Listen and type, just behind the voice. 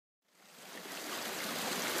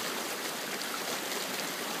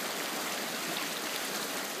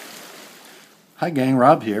Hi gang,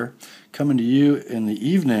 Rob here, coming to you in the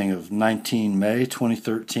evening of 19 May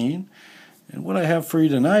 2013. And what I have for you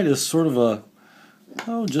tonight is sort of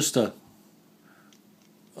just a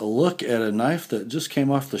look at a knife that just came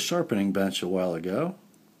off the sharpening bench a while ago.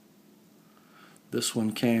 This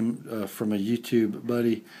one came from a YouTube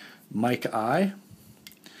buddy, Mike I.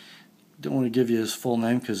 Don't want to give you his full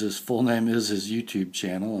name because his full name is his YouTube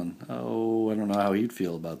channel, and I don't know how he'd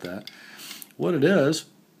feel about that. What it is,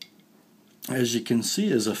 as you can see,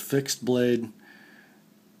 is a fixed blade,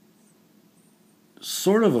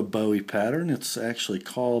 sort of a Bowie pattern. It's actually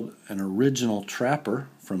called an original trapper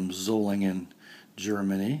from Solingen,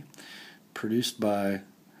 Germany, produced by,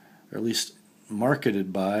 or at least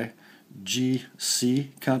marketed by,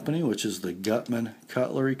 GC Company, which is the Gutman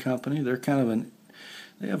Cutlery Company.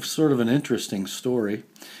 They have sort of an interesting story.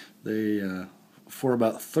 They for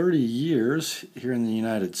about 30 years here in the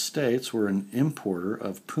United States were an importer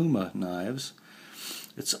of Puma knives.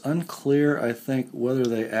 It's unclear, I think, whether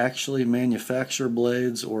they actually manufacture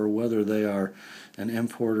blades or whether they are an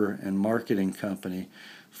importer and marketing company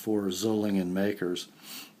for Solingen makers.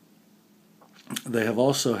 They have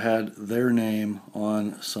also had their name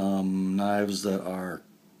on some knives that are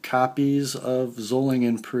copies of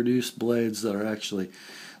Solingen produced blades that are actually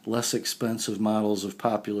less expensive models of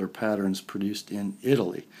popular patterns produced in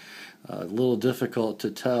Italy. A little difficult to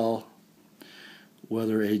tell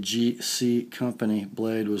whether a GC Company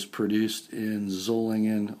blade was produced in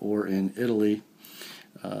Solingen or in Italy.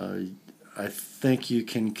 I think you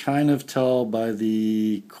can kind of tell by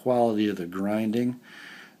the quality of the grinding.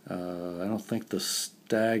 I don't think the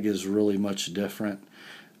stag is really much different.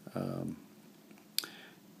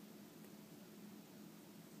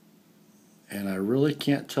 And I really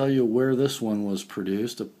can't tell you where this one was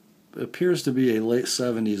produced. It appears to be a late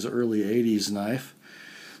 70s, early 80s knife.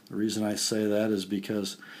 The reason I say that is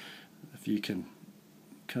because if you can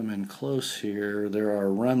come in close here, there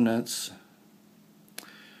are remnants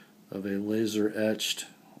of a laser-etched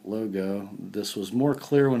logo. This was more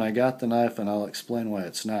clear when I got the knife, and I'll explain why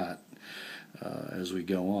it's not as we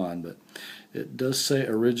go on. But it does say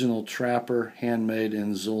original trapper, handmade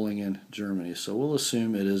in Solingen, Germany. So we'll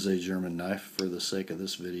assume it is a German knife for the sake of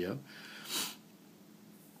this video.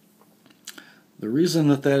 The reason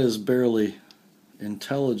that is barely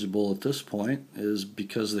intelligible at this point is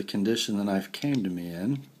because of the condition the knife came to me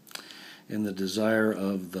in and the desire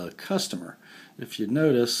of the customer. If you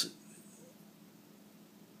notice,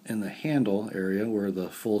 in the handle area where the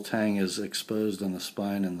full tang is exposed on the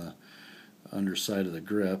spine and the underside of the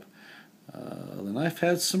grip, the knife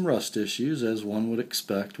had some rust issues, as one would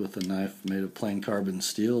expect with a knife made of plain carbon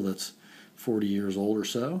steel that's 40 years old or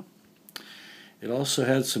so. It also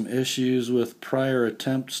had some issues with prior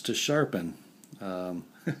attempts to sharpen.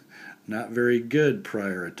 Not very good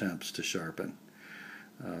prior attempts to sharpen.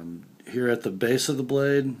 Here at the base of the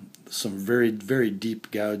blade, some very, very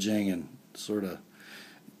deep gouging and sort of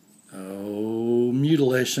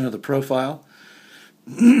mutilation of the profile.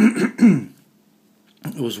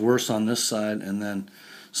 It was worse on this side, and then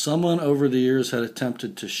someone over the years had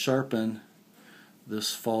attempted to sharpen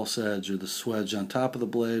this false edge or the swedge on top of the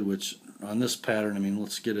blade, which on this pattern, I mean,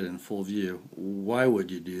 let's get it in full view. Why would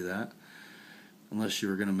you do that unless you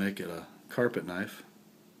were going to make it a carpet knife?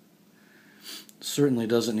 Certainly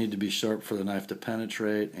doesn't need to be sharp for the knife to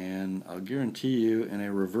penetrate, and I'll guarantee you in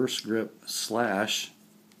a reverse grip slash,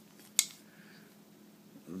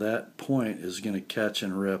 that point is going to catch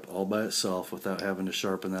and rip all by itself without having to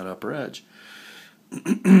sharpen that upper edge.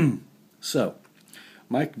 So,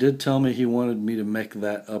 Mike did tell me he wanted me to make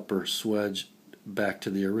that upper swedge back to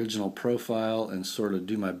the original profile and sort of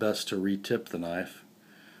do my best to re-tip the knife.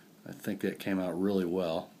 I think that came out really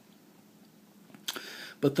well.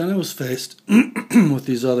 But then I was faced with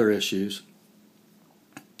these other issues.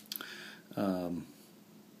 I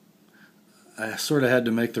sort of had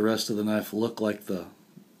to make the rest of the knife look like the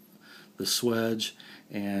swedge,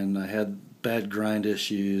 and I had bad grind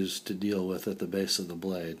issues to deal with at the base of the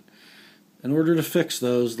blade. In order to fix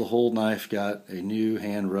those, the whole knife got a new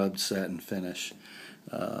hand-rubbed satin finish.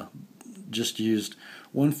 Just used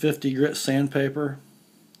 150 grit sandpaper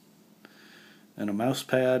and a mouse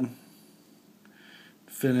pad,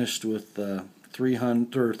 finished with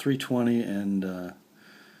 300 or 320 and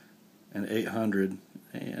 800.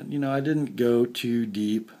 And, you know, I didn't go too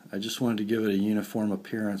deep. I just wanted to give it a uniform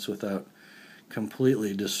appearance without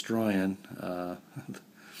completely destroying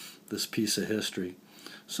this piece of history.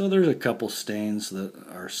 So there's a couple stains that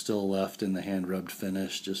are still left in the hand-rubbed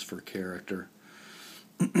finish just for character.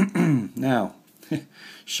 Now,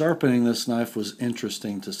 sharpening this knife was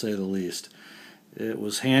interesting to say the least. It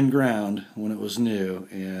was hand ground when it was new,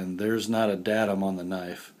 and there's not a datum on the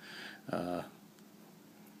knife. Uh,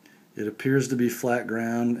 it appears to be flat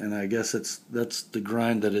ground, and I guess that's the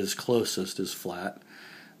grind that is closest is flat,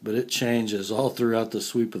 but it changes all throughout the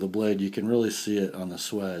sweep of the blade. You can really see it on the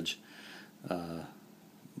swedge.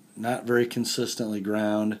 Not very consistently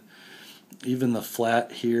ground. Even the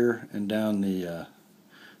flat here and down the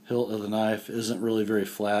hilt of the knife isn't really very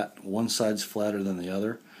flat. One side's flatter than the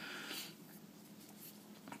other.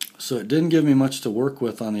 So it didn't give me much to work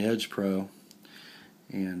with on the Edge Pro,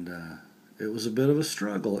 and it was a bit of a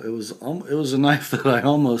struggle. It was a knife that I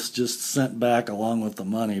almost just sent back along with the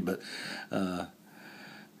money, but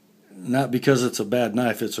not because it's a bad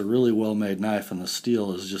knife. It's a really well-made knife, and the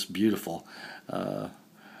steel is just beautiful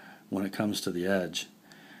when it comes to the edge.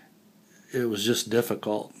 It was just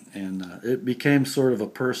difficult, and it became sort of a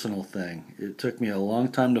personal thing. It took me a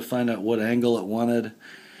long time to find out what angle it wanted,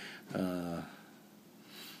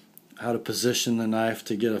 how to position the knife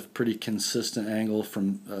to get a pretty consistent angle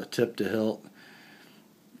from tip to hilt,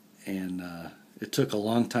 and it took a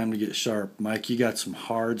long time to get sharp. Mike, you got some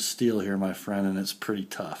hard steel here, my friend, and it's pretty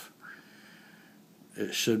tough.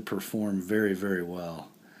 It should perform very, very well.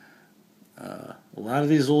 A lot of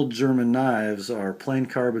these old German knives are plain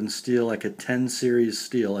carbon steel, like a 10 series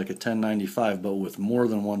steel, like a 1095, but with more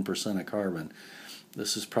than 1% of carbon.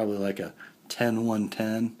 This is probably like a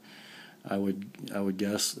 10110. I would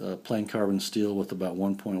guess plain carbon steel with about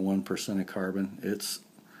 1.1% of carbon. It's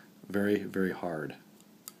very, very hard.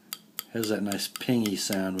 Has that nice pingy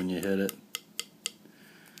sound when you hit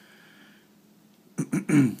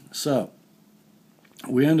it. So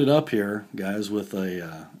we ended up here, guys, with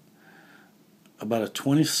about a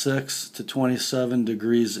 26 to 27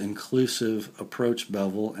 degrees inclusive approach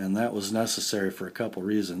bevel, and that was necessary for a couple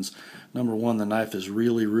reasons. Number one, the knife is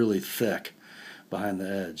really, really thick behind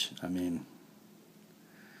the edge. I mean,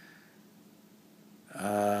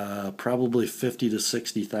 probably 50 to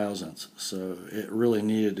 60 thousandths, so it really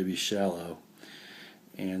needed to be shallow.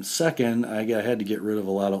 And second, I had to get rid of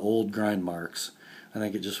a lot of old grind marks. I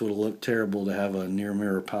think it just would have looked terrible to have a near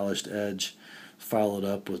mirror polished edge followed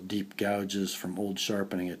up with deep gouges from old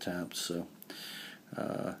sharpening attempts. So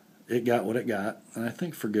it got what it got, and I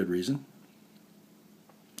think for good reason.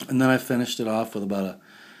 And then I finished it off with about a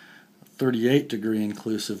 38 degree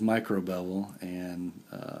inclusive micro bevel, and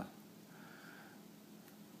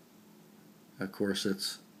of course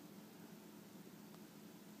it's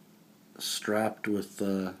strapped with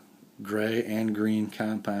gray and green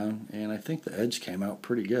compound, and I think the edge came out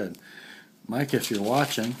pretty good. Mike, if you're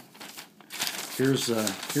watching, here's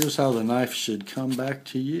how the knife should come back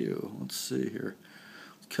to you. Let's see here.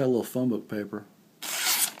 Let's cut a little phone book paper.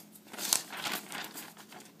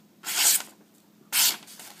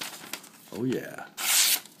 Oh yeah,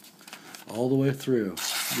 all the way through.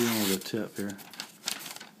 Dealing with a tip here.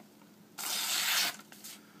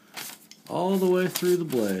 All the way through the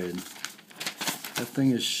blade. That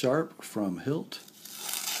thing is sharp from hilt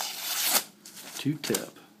to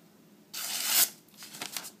tip.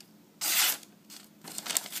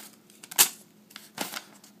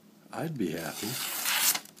 I'd be happy.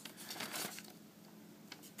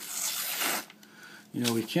 You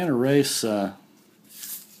know, we can't erase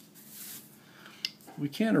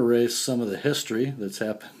some of the history that's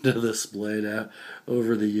happened to this blade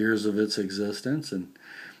over the years of its existence, and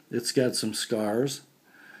it's got some scars,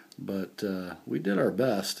 but we did our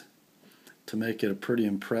best to make it a pretty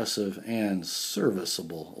impressive and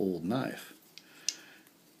serviceable old knife.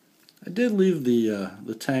 I did leave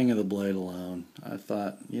the tang of the blade alone. I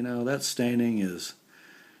thought, you know, that staining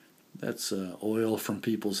that's oil from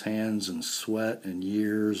people's hands and sweat and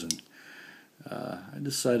years, and I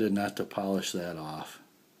decided not to polish that off.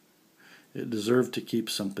 It deserved to keep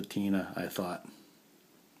some patina, I thought.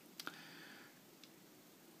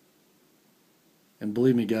 And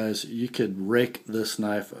believe me, guys, you could rake this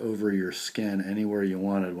knife over your skin anywhere you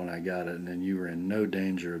wanted when I got it, and then you were in no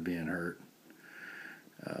danger of being hurt.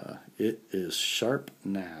 It is sharp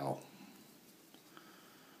now.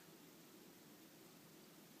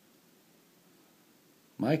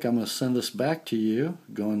 Mike, I'm going to send this back to you.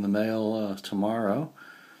 Go in the mail tomorrow.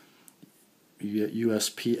 You get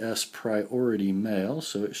USPS priority mail,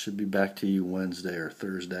 so it should be back to you Wednesday or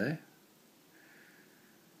Thursday.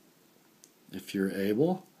 If you're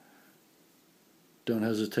able, don't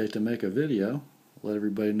hesitate to make a video. Let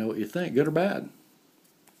everybody know what you think, good or bad.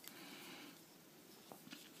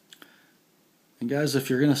 And guys, if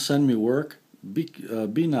you're going to send me work, be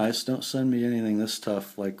nice. Don't send me anything this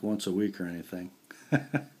tough like once a week or anything.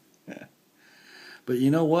 But you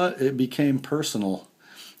know what? It became personal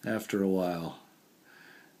after a while.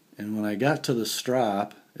 And when I got to the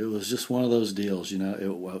strop, it was just one of those deals, you know.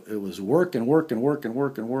 It was work and work and work and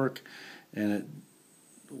work and work, and it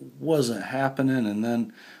wasn't happening. And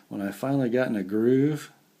then when I finally got in a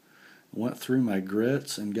groove, went through my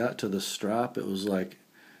grits and got to the strop, it was like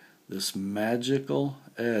this magical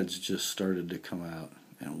edge just started to come out.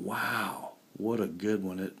 And wow, what a good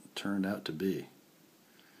one it turned out to be.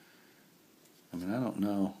 I mean, I don't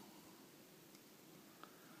know.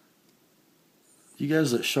 You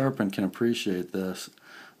guys that sharpen can appreciate this.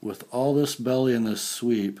 With all this belly and this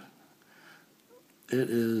sweep, it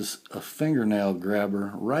is a fingernail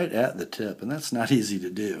grabber right at the tip, and that's not easy to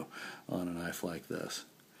do on a knife like this.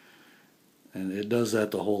 And it does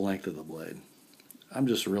that the whole length of the blade. I'm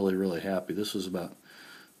just really, really happy. This was about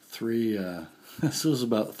this was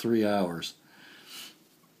about 3 hours.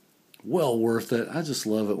 Well worth it. I just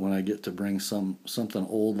love it when I get to bring something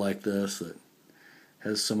old like this that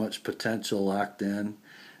has so much potential locked in.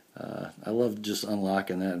 I love just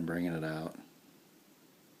unlocking that and bringing it out.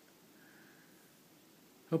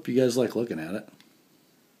 Hope you guys like looking at it.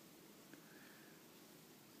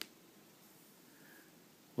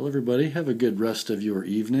 Well, everybody, have a good rest of your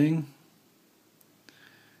evening.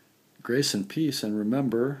 Grace and peace, and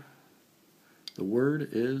remember, the word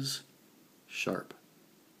is sharp.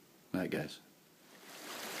 Night, guys.